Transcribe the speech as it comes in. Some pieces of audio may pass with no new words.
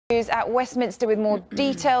At Westminster with more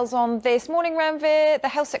details on this. Morning, Ranvir. The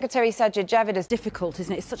Health Secretary Sajid Javid is difficult,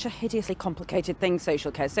 isn't it? It's such a hideously complicated thing,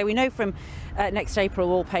 social care. So we know from next April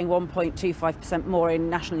we're all paying 1.25% more in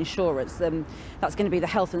national insurance. That's going to be the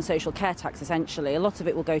health and social care tax, essentially. A lot of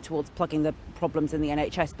it will go towards plugging the problems in the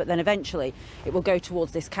NHS, but then eventually it will go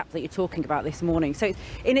towards this cap that you're talking about this morning. So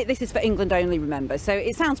this is for England only, remember. So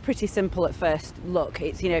it sounds pretty simple at first look.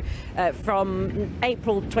 It's, from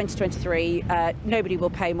April 2023, nobody will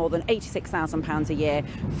pay more than £86,000 a year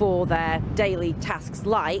for their daily tasks,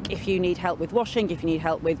 like if you need help with washing, if you need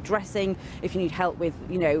help with dressing, if you need help with,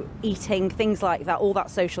 eating, things like that, all that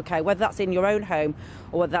social care, whether that's in your own home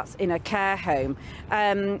or whether that's in a care home.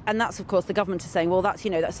 And that's, of course, the government is saying, well,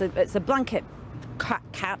 it's a blanket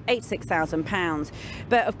cap, £86,000.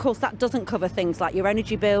 But of course that doesn't cover things like your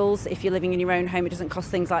energy bills. If you're living in your own home, it doesn't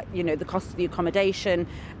cost things like the cost of the accommodation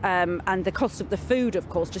and the cost of the food, of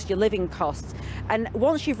course, just your living costs. And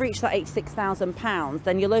once you've reached that £86,000,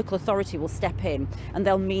 then your local authority will step in and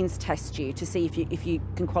they'll means test you to see if you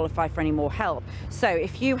can qualify for any more help. So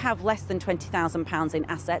if you have less than £20,000 in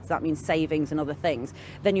assets, that means savings and other things,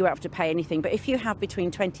 then you won't have to pay anything. But if you have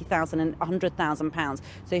between £20,000 and £100,000,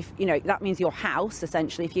 so if that means your house,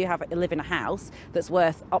 essentially, if you live in a house that's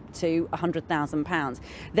worth up to £100,000,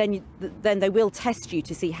 then they will test you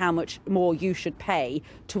to see how much more you should pay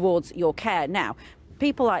towards your care. Now,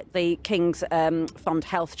 people like the King's Fund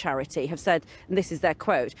Health charity have said, and this is their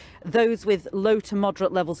quote, "Those with low to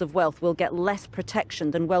moderate levels of wealth will get less protection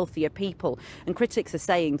than wealthier people." And critics are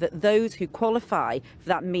saying that those who qualify for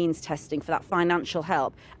that means testing, for that financial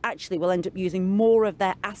help, actually will end up using more of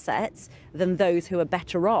their assets than those who are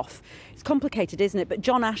better off. It's complicated, isn't it? But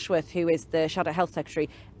John Ashworth, who is the Shadow Health Secretary,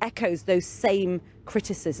 echoes those same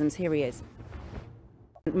criticisms. Here he is.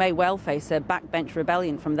 May well face a backbench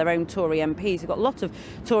rebellion from their own Tory MPs. We've got a lot of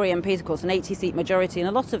Tory MPs, of course, an 80-seat majority, and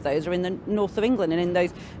a lot of those are in the north of England and in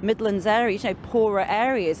those Midlands areas, poorer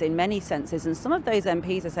areas in many senses. And some of those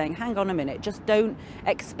MPs are saying, hang on a minute, just don't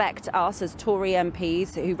expect us as Tory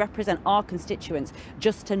MPs who represent our constituents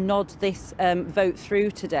just to nod this vote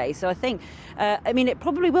through today. So I think, it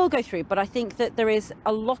probably will go through, but I think that there is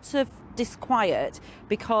a lot of disquiet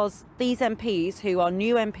because these MPs, who are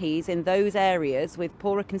new MPs in those areas with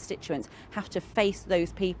poorer constituents, have to face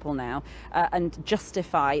those people now and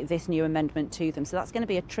justify this new amendment to them. So that's going to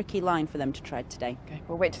be a tricky line for them to tread today. Okay,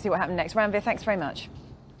 we'll wait to see what happens next. Ranvir, thanks very much.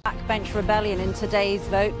 Backbench rebellion in today's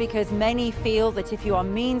vote because many feel that if you are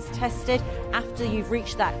means tested after you've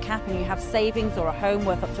reached that cap and you have savings or a home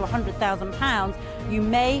worth up to £100,000, you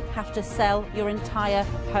may have to sell your entire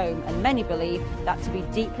home. And many believe that to be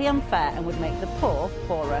deeply unfair and would make the poor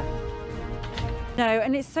poorer. No,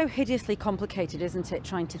 and it's so hideously complicated, isn't it,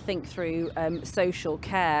 trying to think through social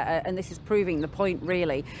care, and this is proving the point,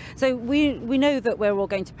 really. So we know that we're all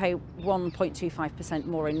going to pay 1.25%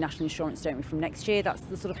 more in national insurance, don't we, from next year. That's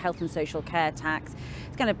the sort of health and social care tax.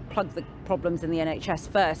 It's going to plug the problems in the NHS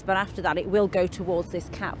first, but after that it will go towards this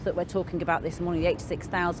cap that we're talking about this morning, the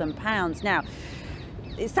 £86,000. Now,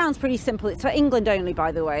 it sounds pretty simple. It's for England only,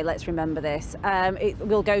 by the way, let's remember this. It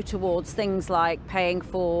will go towards things like paying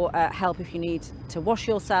for help if you need to wash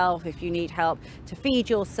yourself, if you need help to feed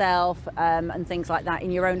yourself, and things like that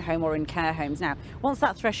in your own home or in care homes. Now, once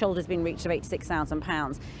that threshold has been reached of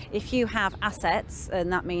 £86,000, if you have assets,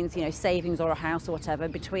 and that means, savings or a house or whatever,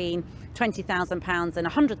 between £20,000 and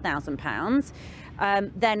 £100,000,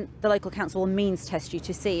 then the local council will means test you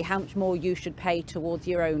to see how much more you should pay towards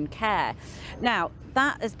your own care. Now,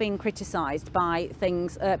 that has been criticised by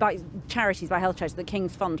by charities, by health charities, the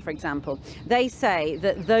King's Fund, for example. They say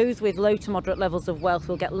that those with low to moderate levels of wealth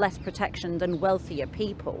will get less protection than wealthier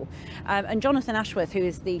people. And Jonathan Ashworth, who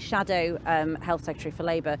is the Shadow Health Secretary for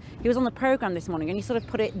Labour, he was on the programme this morning and he sort of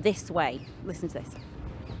put it this way. Listen to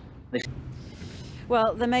this.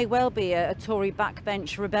 Well, there may well be a Tory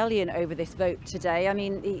backbench rebellion over this vote today.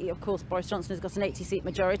 Of course, Boris Johnson has got an 80-seat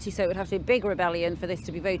majority, so it would have to be a big rebellion for this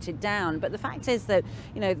to be voted down. But the fact is that,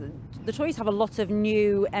 the Tories have a lot of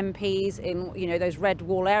new MPs in, those red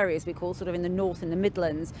wall areas we call, sort of in the north, in the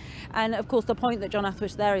Midlands. And of course, the point that John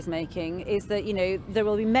Ashworth there is making is that, there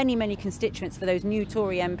will be many, many constituents for those new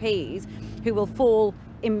Tory MPs who will fall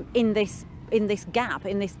in this gap,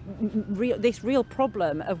 in this real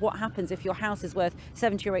problem of what happens if your house is worth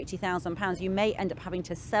 £70,000 or £80,000. You may end up having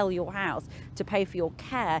to sell your house to pay for your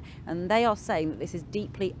care, and they are saying that this is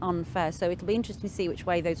deeply unfair. So it'll be interesting to see which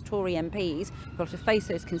way those Tory MPs who have to face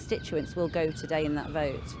those constituents will go today in that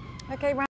vote. Okay.